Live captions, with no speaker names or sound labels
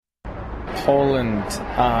Poland.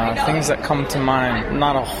 Things that come to mind,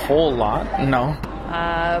 not a whole lot, no.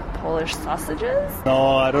 Polish sausages?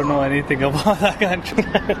 No, I don't know anything about that country.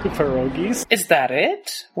 Pierogies. Is that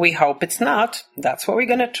it? We hope it's not. That's what we're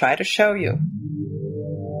going to try to show you.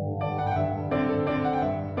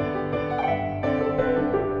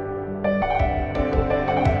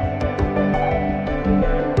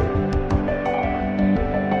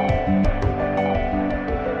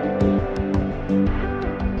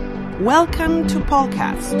 Welcome to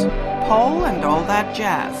Polcast, Pol and all that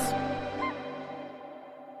jazz.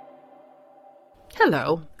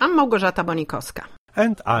 Hello, I'm Małgorzata Bonikowska.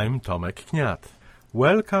 And I'm Tomek Kniat.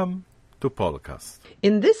 Welcome to Polcast.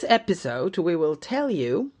 In this episode, we will tell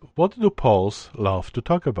you... What do Poles love to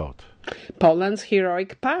talk about? Poland's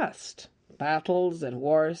heroic past, battles and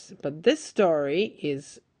wars, but this story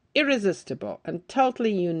is irresistible and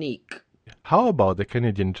totally unique. How about the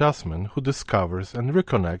Canadian jazzman who discovers and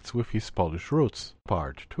reconnects with his Polish roots?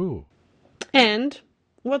 Part 2. And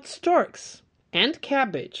what storks and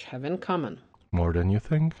cabbage have in common. More than you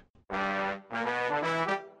think?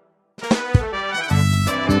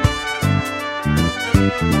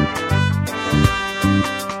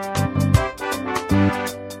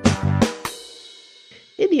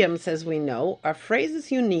 Idioms, as we know, are phrases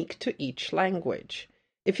unique to each language.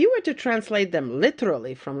 If you were to translate them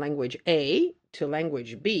literally from language A to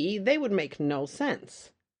language B, they would make no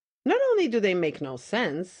sense. Not only do they make no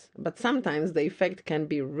sense, but sometimes the effect can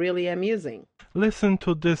be really amusing. Listen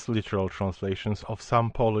to these literal translations of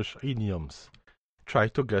some Polish idioms. Try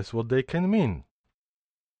to guess what they can mean.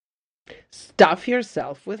 Stuff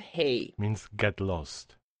yourself with hay Means get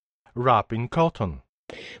lost. Wrap in cotton.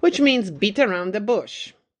 which means beat around the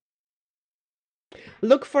bush.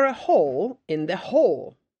 Look for a hole in the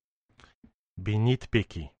hole. Be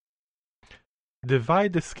nitpicky.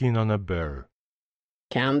 Divide the skin on a bear.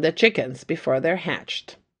 Count the chickens before they're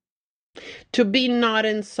hatched. To be not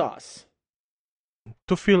in sauce.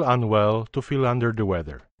 To feel unwell, to feel under the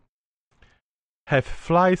weather. Have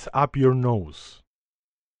flies up your nose.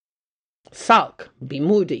 Sulk, be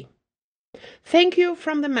moody. Thank you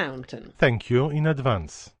from the mountain. Thank you in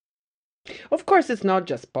advance. Of course, it's not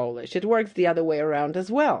just Polish. It works the other way around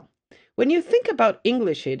as well. When you think about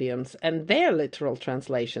English idioms and their literal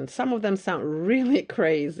translations, some of them sound really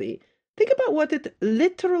crazy. Think about what it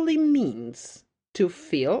literally means to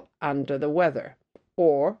feel under the weather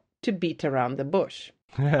or to beat around the bush.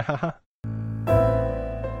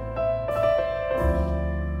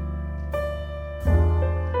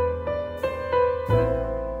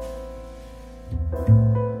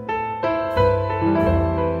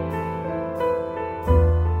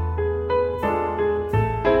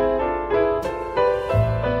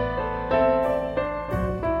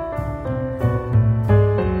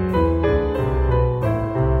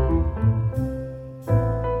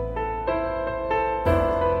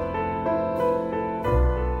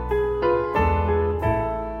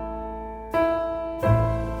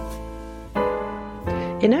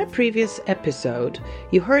 In our previous episode,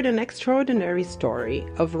 you heard an extraordinary story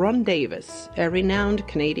of Ron Davis, a renowned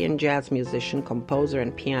Canadian jazz musician, composer,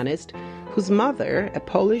 and pianist, whose mother, a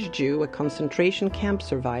Polish Jew, a concentration camp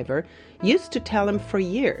survivor, used to tell him for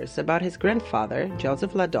years about his grandfather,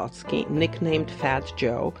 Józef Ladocki, nicknamed Fat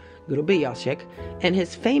Joe, Gruby Josiek, and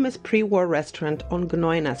his famous pre-war restaurant on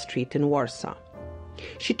Gnojna Street in Warsaw.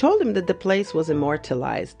 She told him that the place was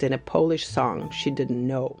immortalized in a Polish song she didn't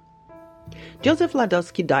know. Józef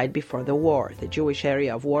Ladocki died before the war. The Jewish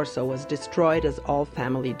area of Warsaw was destroyed as all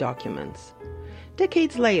family documents.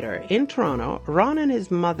 Decades later, in Toronto, Ron and his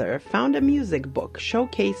mother found a music book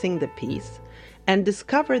showcasing the piece and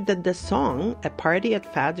discovered that the song, A Party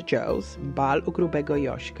at Fat Joe's, Bal u Grubego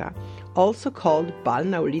Jośka, also called Bal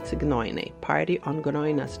na ulicy Gnojnej, Party on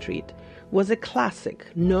Gnojna Street, was a classic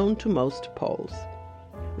known to most Poles.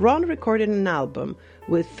 Ron recorded an album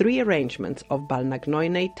with 3 arrangements of Bal na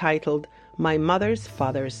Gnojnej titled My Mother's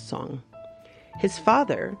Father's Song. His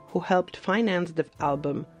father, who helped finance the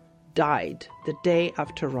album, died the day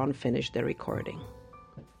after Ron finished the recording.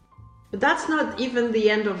 But that's not even the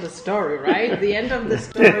end of the story, right? The end of the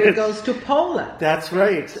story goes to Poland. That's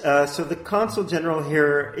right. So the Consul General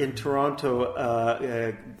here in Toronto,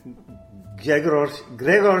 Grzegorz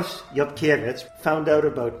Jopkiewicz, found out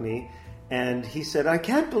about me, and he said, I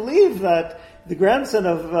can't believe that the grandson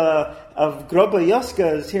of Gruby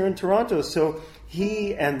Jośka is here in Toronto. So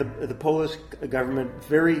he and the Polish government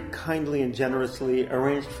very kindly and generously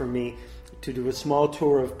arranged for me to do a small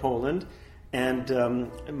tour of Poland, and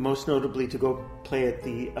most notably to go play at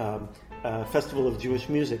the Festival of Jewish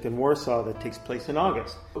Music in Warsaw that takes place in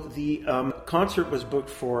August. The concert was booked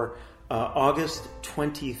for August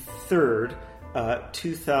 23rd,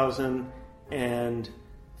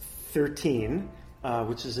 2013,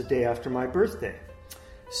 which is a day after my birthday.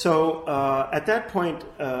 So at that point,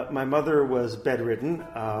 my mother was bedridden,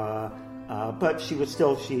 but she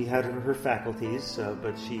had her faculties,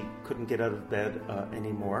 but she couldn't get out of bed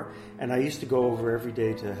anymore. And I used to go over every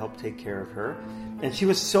day to help take care of her. And she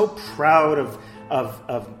was so proud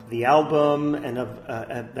of the album, and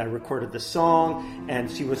I recorded the song, and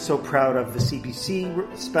she was so proud of the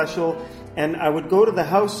CBC special. And I would go to the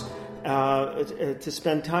house to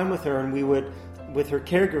spend time with her, and we would, with her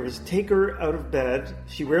caregivers, take her out of bed.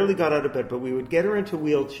 She rarely got out of bed, but we would get her into a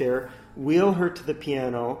wheelchair, wheel her to the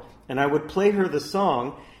piano, and I would play her the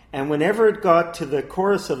song. And whenever it got to the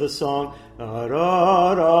chorus of the song,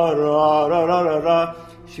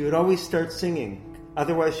 she would always start singing.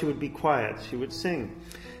 Otherwise, she would be quiet. She would sing.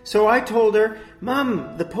 So I told her,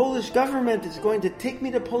 "Mom, the Polish government is going to take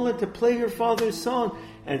me to Poland to play your father's song."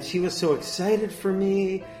 And she was so excited for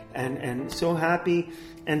me and so happy.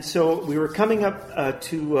 And so we were coming up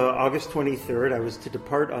to August 23rd. I was to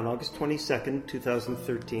depart on August 22nd,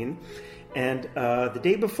 2013. And the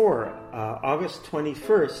day before, August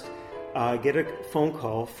 21st, I get a phone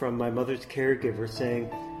call from my mother's caregiver saying,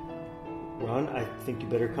 "Ron, I think you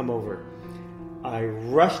better come over." I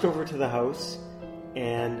rushed over to the house,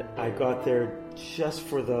 and I got there just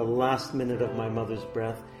for the last minute of my mother's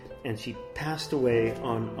breath, and she passed away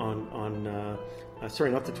sorry,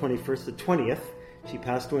 not the 21st, the 20th. She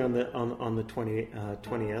passed away on the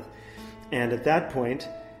 20th. And at that point,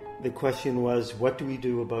 the question was, what do we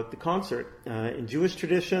do about the concert? In Jewish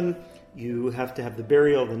tradition, you have to have the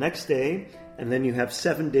burial the next day, and then you have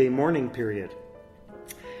 7-day mourning period.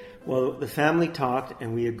 Well, the family talked,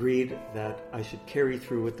 and we agreed that I should carry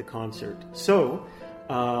through with the concert. So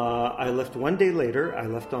I left one day later. I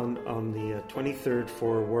left on the 23rd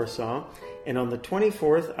for Warsaw, and on the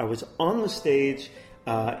 24th, I was on the stage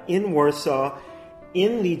in Warsaw,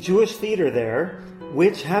 in the Jewish theater there,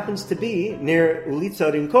 which happens to be near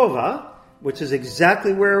Ulica Rynkowa, which is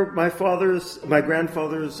exactly where my grandfather's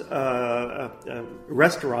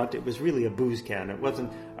restaurant. It was really a booze can. It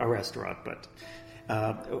wasn't a restaurant, but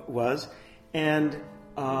was. And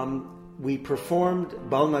we performed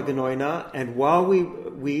Balna Gnoina, and while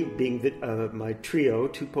we being my trio,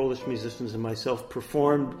 2 Polish musicians and myself,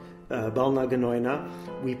 performed Balna Gnoina,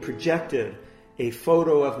 we projected a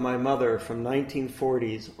photo of my mother from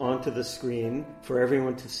 1940s onto the screen for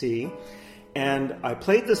everyone to see. And I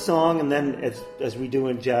played the song, and then, as we do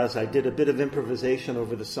in jazz, I did a bit of improvisation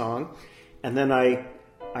over the song. And then I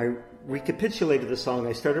recapitulated the song.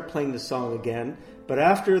 I started playing the song again. But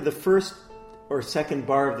after the first or second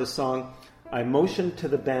bar of the song, I motioned to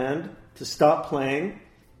the band to stop playing,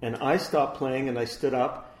 and I stopped playing, and I stood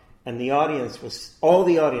up. And all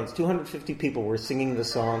the audience, 250 people, were singing the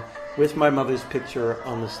song with my mother's picture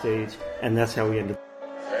on the stage, and that's how we ended.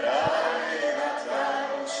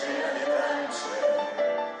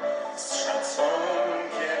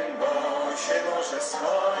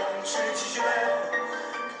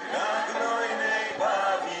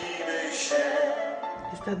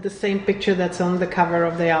 Is that the same picture that's on the cover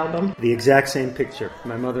of the album? The exact same picture.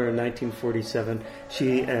 My mother in 1947.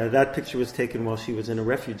 That picture was taken while she was in a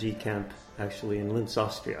refugee camp, actually in Linz,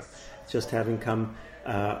 Austria, just having come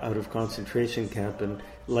out of concentration camp. And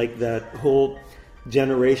like that whole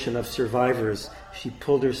generation of survivors, she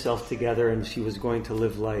pulled herself together and she was going to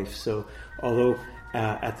live life. So although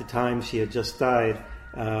at the time she had just died,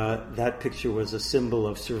 that picture was a symbol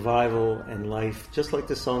of survival and life, just like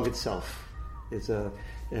the song itself. It's a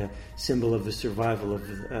symbol of the survival of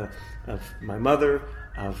my mother,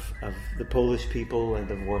 of the Polish people, and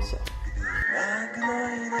of Warsaw.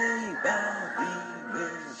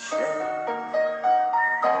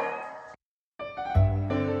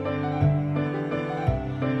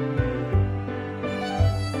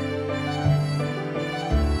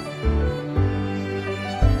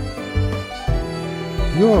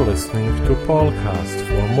 You're listening to Polcast.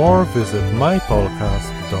 For more, visit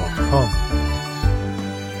mypolcast.com.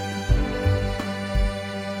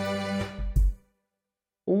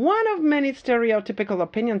 One of many stereotypical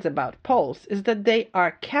opinions about Poles is that they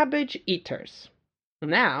are cabbage eaters.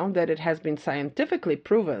 Now that it has been scientifically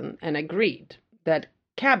proven and agreed that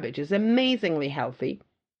cabbage is amazingly healthy,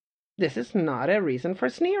 this is not a reason for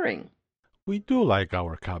sneering. We do like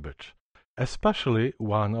our cabbage, especially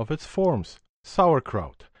one of its forms,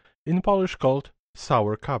 sauerkraut, in Polish called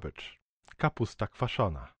sour cabbage, kapusta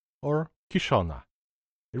kwaszona, or kiszona,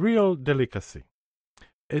 real delicacy.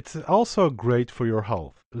 It's also great for your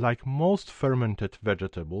health, like most fermented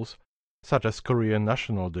vegetables, such as Korean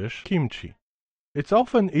national dish kimchi. It's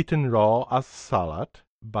often eaten raw as salad,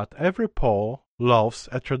 but every Pole loves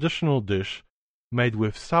a traditional dish made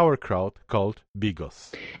with sauerkraut called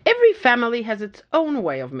bigos. Every family has its own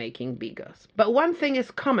way of making bigos, but one thing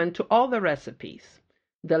is common to all the recipes.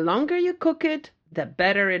 The longer you cook it, the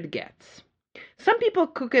better it gets. Some people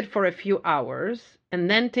cook it for a few hours and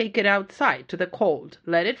then take it outside to the cold,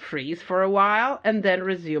 let it freeze for a while, and then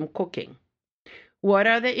resume cooking. What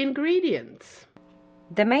are the ingredients?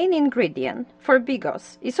 The main ingredient for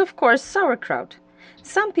bigos is of course sauerkraut.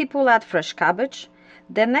 Some people add fresh cabbage.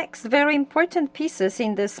 The next very important pieces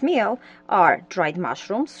in this meal are dried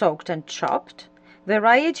mushrooms soaked and chopped,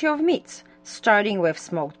 variety of meats starting with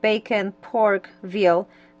smoked bacon, pork, veal,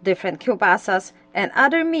 different kielbasas and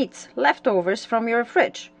other meats leftovers from your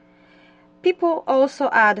fridge. People also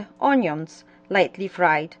add onions, lightly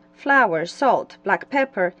fried, flour, salt, black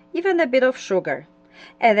pepper, even a bit of sugar.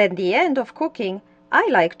 And at the end of cooking, I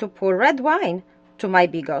like to pour red wine to my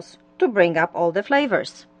bigos to bring up all the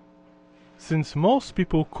flavors. Since most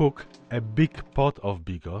people cook a big pot of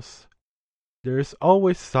bigos, there is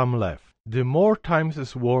always some left. The more times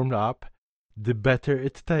it's warmed up, the better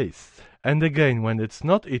it tastes. And again, when it's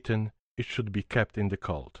not eaten, it should be kept in the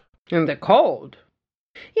cold. In the cold?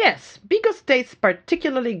 Yes, bigos taste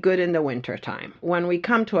particularly good in the wintertime, when we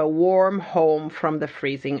come to a warm home from the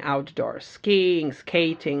freezing outdoors, skiing,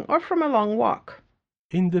 skating, or from a long walk.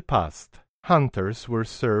 In the past, hunters were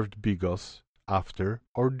served bigos after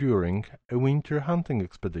or during a winter hunting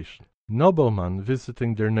expedition. Noblemen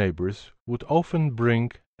visiting their neighbors would often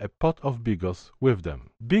bring a pot of bigos with them.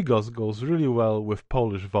 Bigos goes really well with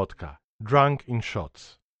Polish vodka, drunk in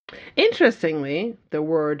shots. Interestingly, the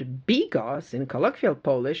word bigos in colloquial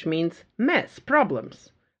Polish means mess,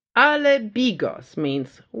 problems. Ale bigos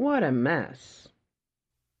means what a mess.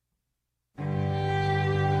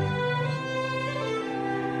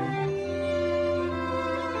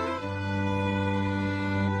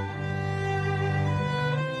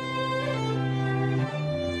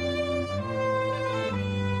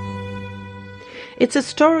 It's a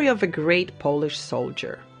story of a great Polish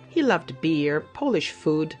soldier. He loved beer, Polish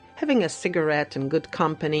food, having a cigarette and good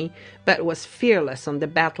company, but was fearless on the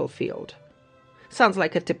battlefield. Sounds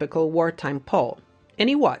like a typical wartime Pole. And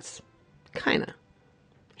he was. Kinda.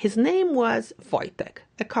 His name was Wojtek,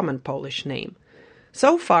 a common Polish name.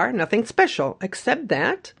 So far, nothing special, except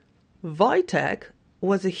that Wojtek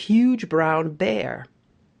was a huge brown bear.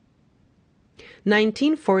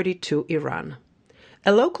 1942 Iran.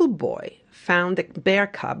 A local boy found a bear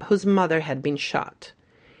cub whose mother had been shot.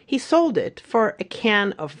 He sold it for a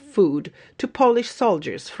can of food to Polish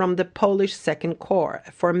soldiers from the Polish Second Corps,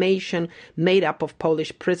 a formation made up of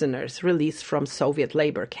Polish prisoners released from Soviet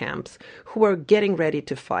labor camps who were getting ready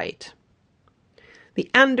to fight. The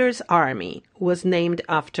Anders Army was named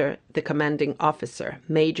after the commanding officer,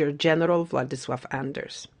 Major General Władysław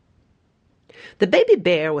Anders. The baby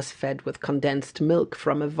bear was fed with condensed milk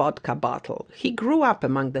from a vodka bottle. He grew up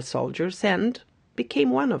among the soldiers and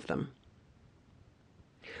became one of them.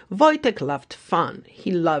 Wojtek loved fun.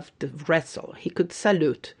 He loved to wrestle. He could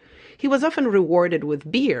salute. He was often rewarded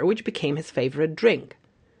with beer, which became his favorite drink.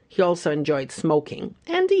 He also enjoyed smoking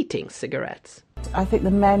and eating cigarettes. I think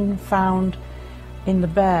the men found in the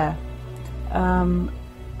bear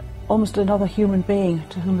almost another human being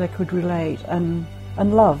to whom they could relate and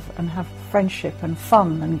love and have friendship and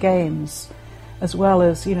fun and games, as well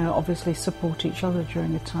as, obviously support each other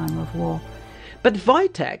during a time of war. But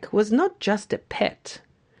Wojtek was not just a pet.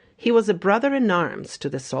 He was a brother-in-arms to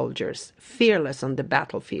the soldiers, fearless on the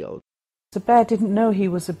battlefield. The bear didn't know he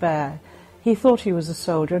was a bear. He thought he was a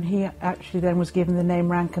soldier, and he actually then was given the name,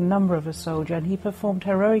 rank and number of a soldier, and he performed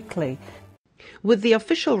heroically. With the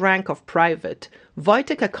official rank of private,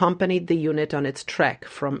 Wojtek accompanied the unit on its trek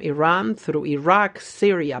from Iran through Iraq,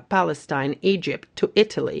 Syria, Palestine, Egypt to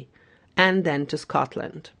Italy, and then to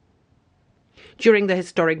Scotland. During the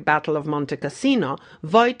historic Battle of Monte Cassino,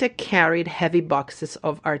 Wojtek carried heavy boxes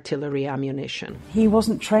of artillery ammunition. He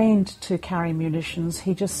wasn't trained to carry munitions.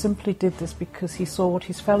 He just simply did this because he saw what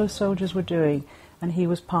his fellow soldiers were doing, and he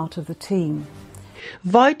was part of the team.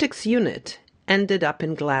 Wojtek's unit ended up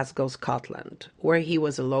in Glasgow, Scotland, where he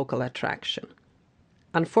was a local attraction.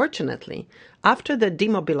 Unfortunately, after the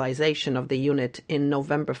demobilization of the unit in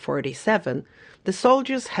November 1947, the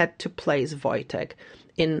soldiers had to place Wojtek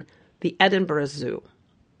in the Edinburgh Zoo,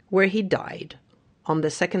 where he died on the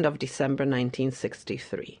 2nd of December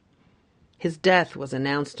 1963. His death was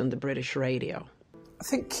announced on the British radio. I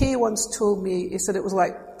think Kay once told me, he said it was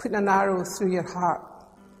like putting an arrow through your heart.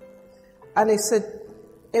 And he said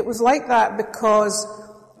it was like that because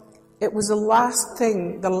it was the last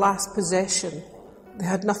thing, the last possession They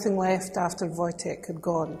had nothing left after Wojtek had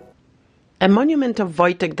gone. A monument of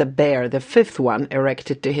Wojtek the Bear, the fifth one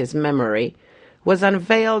erected to his memory, was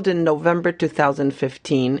unveiled in November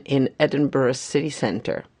 2015 in Edinburgh's city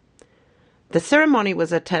centre. The ceremony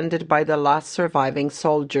was attended by the last surviving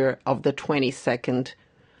soldier of the 22nd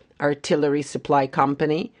Artillery Supply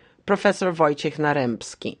Company, Professor Wojciech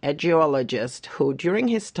Naremski, a geologist who, during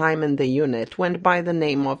his time in the unit, went by the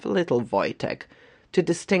name of Little Wojtek to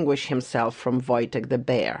distinguish himself from Wojtek the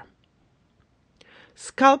Bear.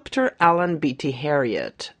 Sculptor Alan Beatty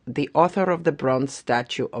Harriott, the author of the bronze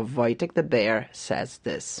statue of Wojtek the Bear, says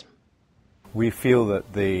this. We feel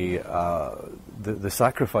that the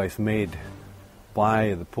sacrifice made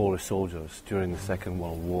by the Polish soldiers during the Second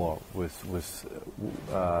World War was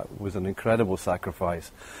an incredible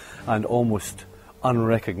sacrifice, and almost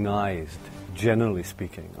unrecognised, generally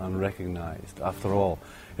speaking, unrecognised. After all,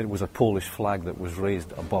 it was a Polish flag that was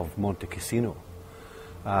raised above Monte Cassino.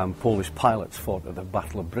 Polish pilots fought at the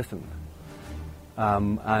Battle of Britain.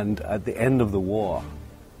 And at the end of the war,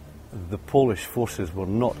 the Polish forces were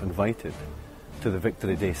not invited to the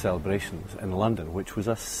Victory Day celebrations in London, which was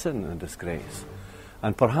a sin and disgrace.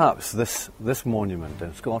 And perhaps this monument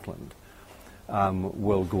in Scotland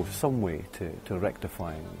will go some way to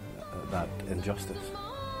rectifying that injustice.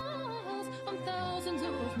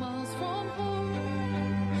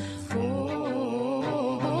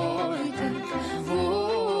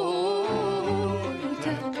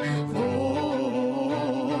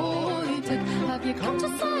 Come to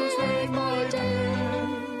save my day.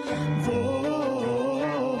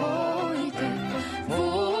 Wojtek,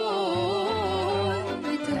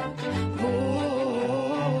 Wojtek,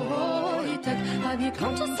 Wojtek, have you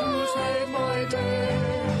come to save my day?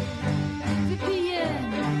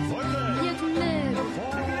 Wypijemy jednego,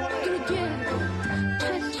 drugiego,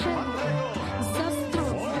 trzeciego za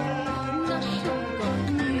zdrowie naszego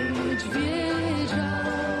niedźwiedzia.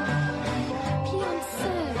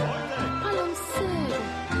 Piącego, palancego,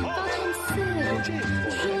 wakancego,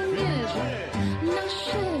 żołnierza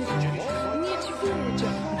naszego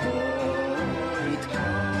niedźwiedzia. Wojtka,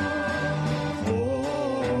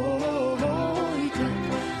 Wojtek, Wojtek,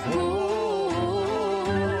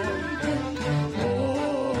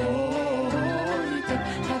 Wojtek,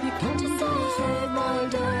 have you come to save my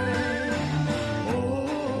day?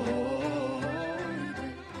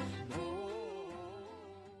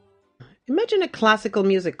 Imagine a classical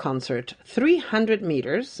music concert 300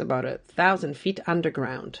 meters, about 1,000 feet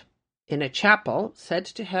underground, in a chapel said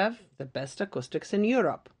to have the best acoustics in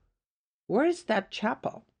Europe. Where is that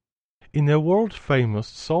chapel? In a world-famous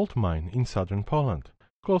salt mine in southern Poland,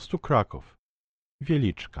 close to Kraków,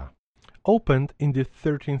 Wieliczka. Opened in the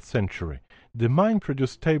 13th century, the mine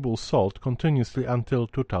produced table salt continuously until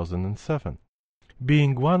 2007,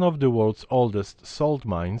 being one of the world's oldest salt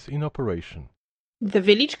mines in operation. The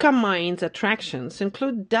Wieliczka mine's attractions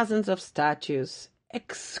include dozens of statues,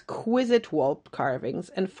 exquisite wall carvings,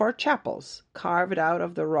 and 4 chapels carved out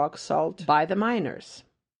of the rock salt by the miners.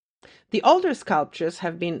 The older sculptures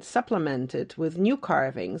have been supplemented with new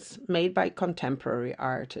carvings made by contemporary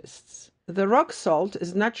artists. The rock salt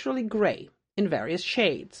is naturally grey, in various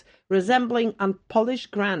shades, resembling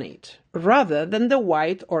unpolished granite, rather than the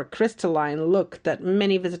white or crystalline look that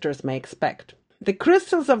many visitors may expect. The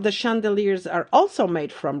crystals of the chandeliers are also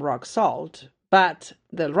made from rock salt, but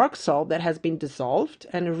the rock salt that has been dissolved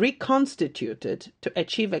and reconstituted to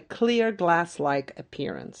achieve a clear glass-like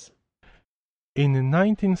appearance. In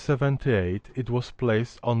 1978, it was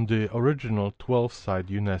placed on the original 12-site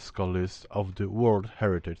UNESCO list of the World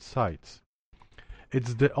Heritage Sites.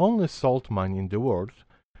 It's the only salt mine in the world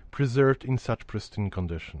preserved in such pristine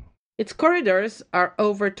condition. Its corridors are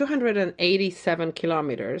over 287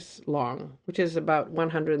 kilometers long, which is about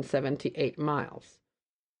 178 miles.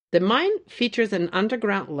 The mine features an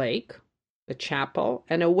underground lake, a chapel,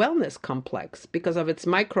 and a wellness complex because of its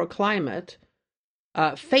microclimate,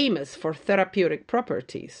 famous for therapeutic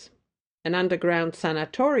properties. An underground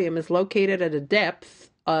sanatorium is located at a depth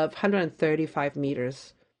of 135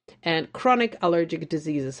 meters, and chronic allergic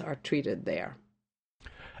diseases are treated there.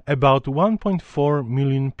 About 1.4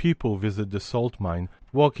 million people visit the salt mine,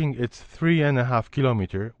 walking its 3.5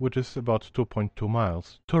 kilometer, which is about 2.2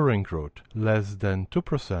 miles, touring route, less than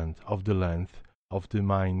 2% of the length of the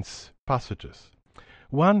mine's passages.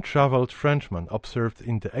 One traveled Frenchman observed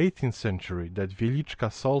in the 18th century that Wieliczka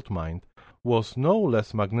salt mine was no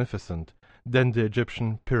less magnificent than the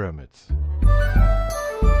Egyptian pyramids.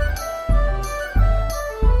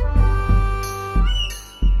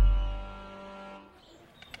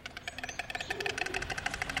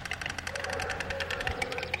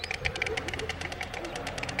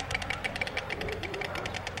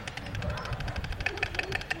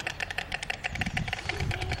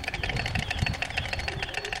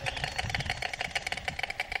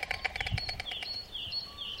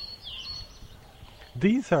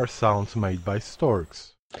 These are sounds made by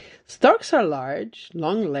storks. Storks are large,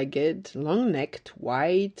 long-legged, long-necked,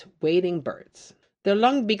 white, wading birds. Their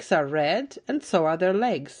long beaks are red, and so are their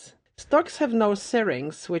legs. Storks have no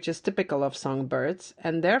syrinx, which is typical of songbirds,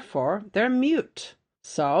 and therefore they're mute.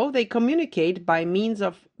 So they communicate by means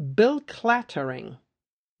of bill clattering,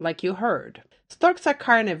 like you heard. Storks are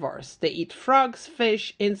carnivores. They eat frogs,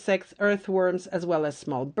 fish, insects, earthworms, as well as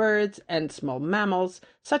small birds and small mammals,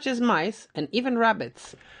 such as mice and even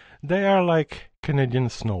rabbits. They are like Canadian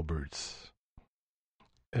snowbirds.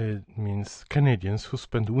 It means Canadians who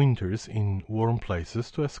spend winters in warm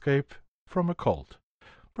places to escape from a cold.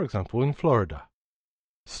 For example, in Florida.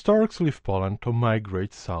 Storks leave Poland to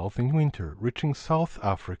migrate south in winter, reaching South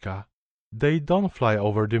Africa. They don't fly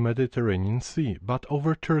over the Mediterranean Sea, but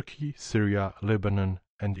over Turkey, Syria, Lebanon,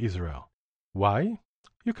 and Israel. Why?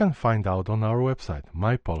 You can find out on our website,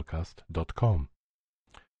 mypolcast.com.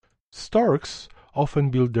 Storks often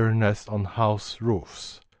build their nest on house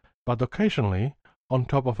roofs, but occasionally on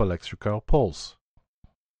top of electrical poles.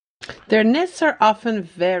 Their nests are often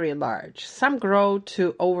very large. Some grow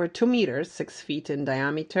to over 2 meters, 6 feet in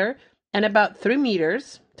diameter, and about 3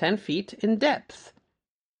 meters, 10 feet in depth.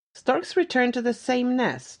 Storks return to the same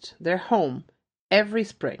nest, their home, every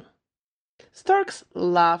spring. Storks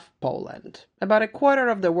love Poland. About a quarter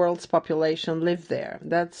of the world's population live there.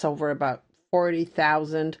 That's over about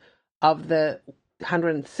 40,000 of the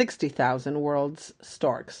 160,000 world's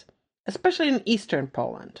storks, especially in eastern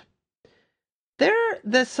Poland. They're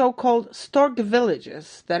the so-called stork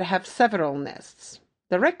villages that have several nests.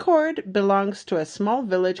 The record belongs to a small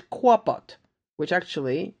village, Kłopot, which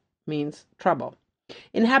actually means trouble,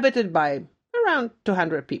 inhabited by around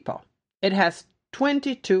 200 people. It has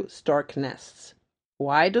 22 stork nests.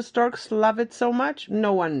 Why do storks love it so much?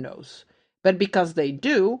 No one knows. But because they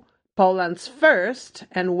do, Poland's first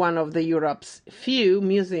and one of Europe's few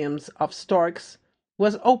museums of storks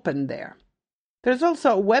was opened there. There's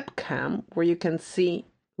also a webcam where you can see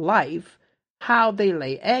live how they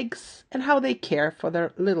lay eggs and how they care for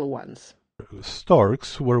their little ones.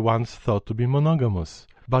 Storks were once thought to be monogamous,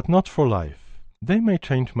 but not for life. They may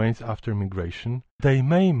change mates after migration. They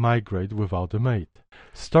may migrate without a mate.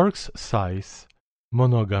 Storks' size,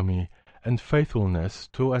 monogamy, and faithfulness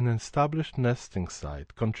to an established nesting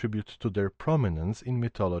site contribute to their prominence in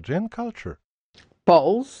mythology and culture.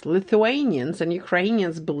 Poles, Lithuanians, and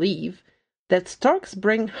Ukrainians believe that storks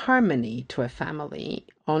bring harmony to a family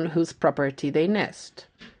on whose property they nest.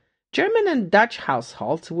 German and Dutch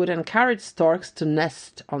households would encourage storks to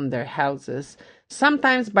nest on their houses,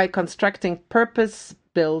 sometimes by constructing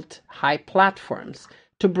purpose-built high platforms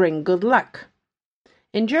to bring good luck.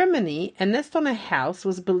 In Germany, a nest on a house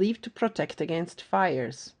was believed to protect against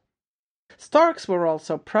fires. Storks were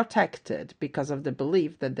also protected because of the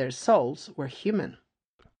belief that their souls were human.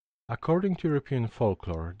 According to European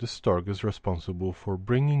folklore, the stork is responsible for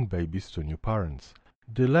bringing babies to new parents.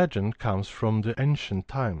 The legend comes from the ancient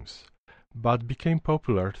times, but became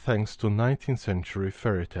popular thanks to 19th century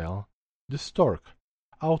fairy tale The Stork,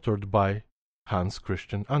 authored by Hans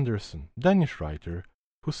Christian Andersen, Danish writer,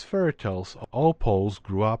 whose fairy tales all Poles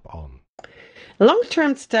grew up on. A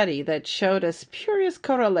long-term study that showed a spurious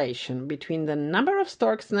correlation between the number of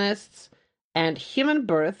storks' nests and human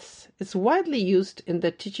births is widely used in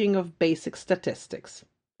the teaching of basic statistics.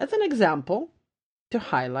 As an example, to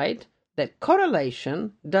highlight that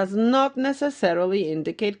correlation does not necessarily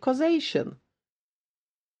indicate causation.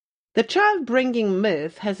 The child-bringing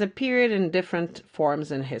myth has appeared in different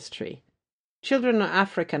forms in history. Children of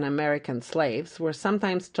African American slaves were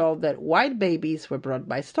sometimes told that white babies were brought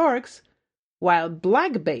by storks, while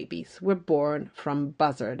black babies were born from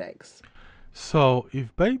buzzard eggs. So,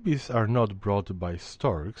 if babies are not brought by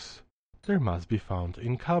storks, they must be found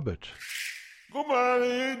in cabbage.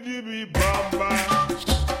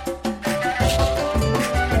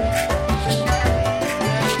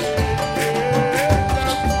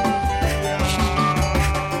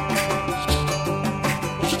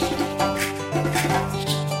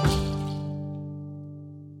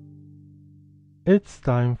 It's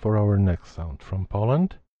time for our next sound from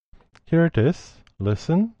Poland. Here it is.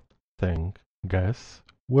 Listen, think, guess.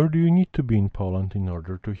 Where do you need to be in Poland in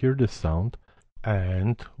order to hear this sound?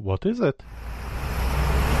 And what is it?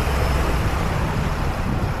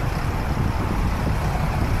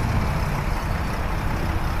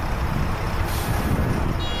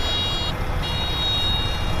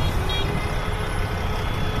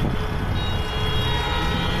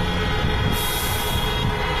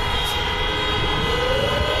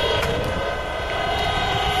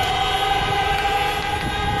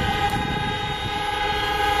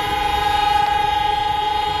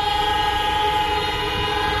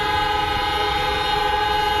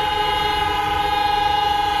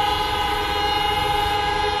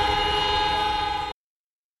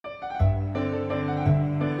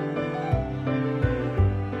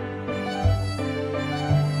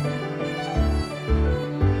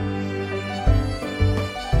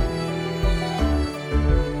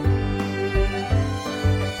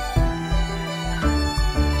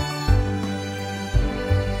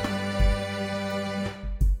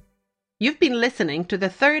 You've been listening to the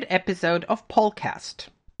third episode of Polcast.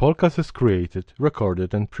 Polcast is created,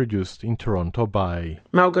 recorded and produced in Toronto by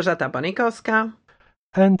Małgorzata Banikowska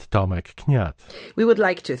and Tomek Kniat. We would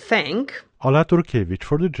like to thank Ola Turkiewicz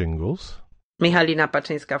for the jingles, Michalina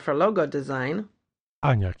Paczyńska for logo design,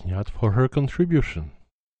 Ania Kniat for her contribution.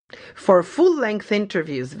 For full-length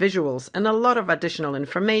interviews, visuals, and a lot of additional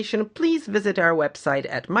information, please visit our website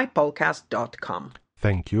at mypolcast.com.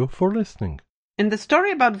 Thank you for listening. In the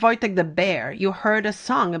story about Wojtek the Bear, you heard a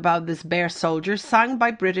song about this bear soldier sung by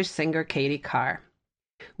British singer Katie Carr.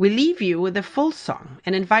 We leave you with the full song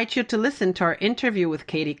and invite you to listen to our interview with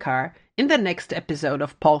Katie Carr in the next episode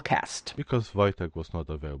of Polcast. Because Wojtek was not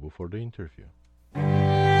available for the interview.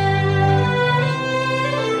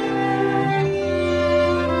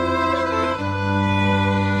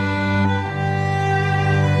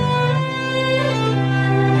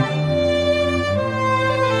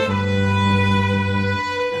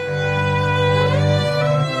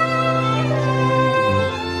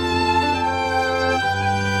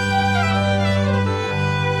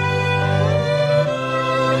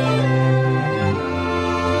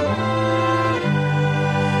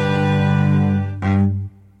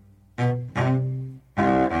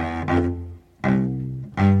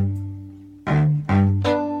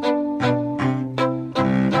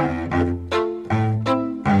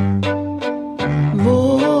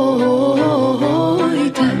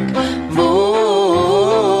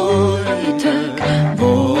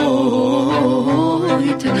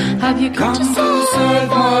 Have you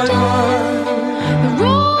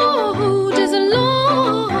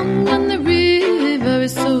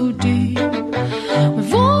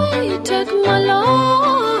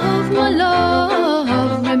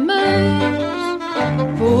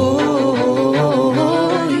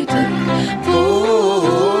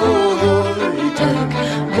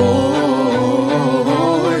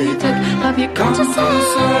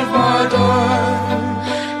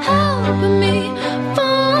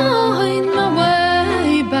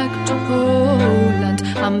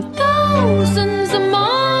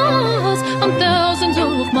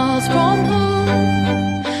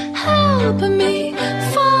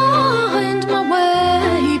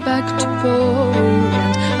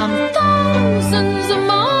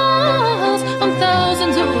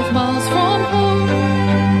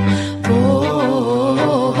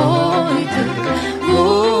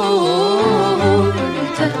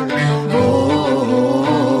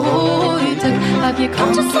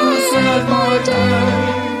come to save my day?